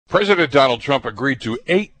President Donald Trump agreed to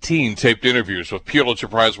 18 taped interviews with Pulitzer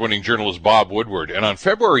Prize-winning journalist Bob Woodward, and on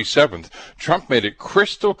February 7th, Trump made it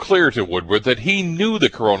crystal clear to Woodward that he knew the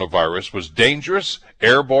coronavirus was dangerous,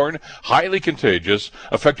 airborne, highly contagious,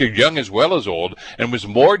 affected young as well as old, and was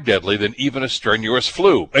more deadly than even a strenuous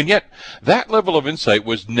flu. And yet, that level of insight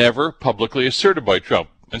was never publicly asserted by Trump,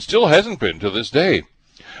 and still hasn't been to this day.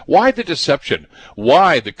 Why the deception?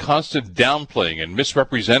 Why the constant downplaying and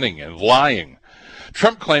misrepresenting and lying?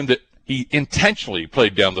 Trump claimed that he intentionally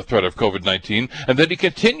played down the threat of COVID-19 and that he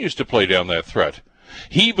continues to play down that threat.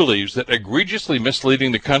 He believes that egregiously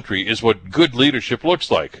misleading the country is what good leadership looks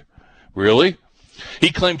like. Really?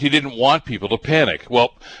 He claimed he didn't want people to panic.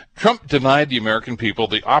 Well, Trump denied the American people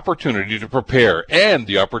the opportunity to prepare and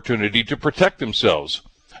the opportunity to protect themselves.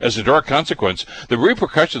 As a direct consequence, the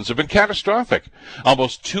repercussions have been catastrophic.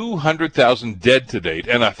 Almost 200,000 dead to date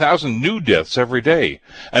and 1,000 new deaths every day.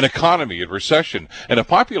 An economy in recession and a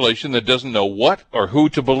population that doesn't know what or who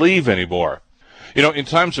to believe anymore. You know, in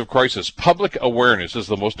times of crisis, public awareness is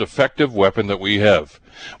the most effective weapon that we have.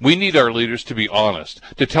 We need our leaders to be honest,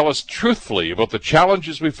 to tell us truthfully about the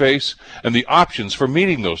challenges we face and the options for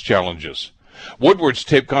meeting those challenges. Woodward's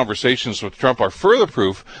taped conversations with Trump are further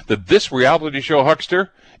proof that this reality show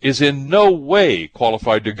huckster is in no way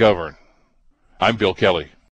qualified to govern. I'm Bill Kelly.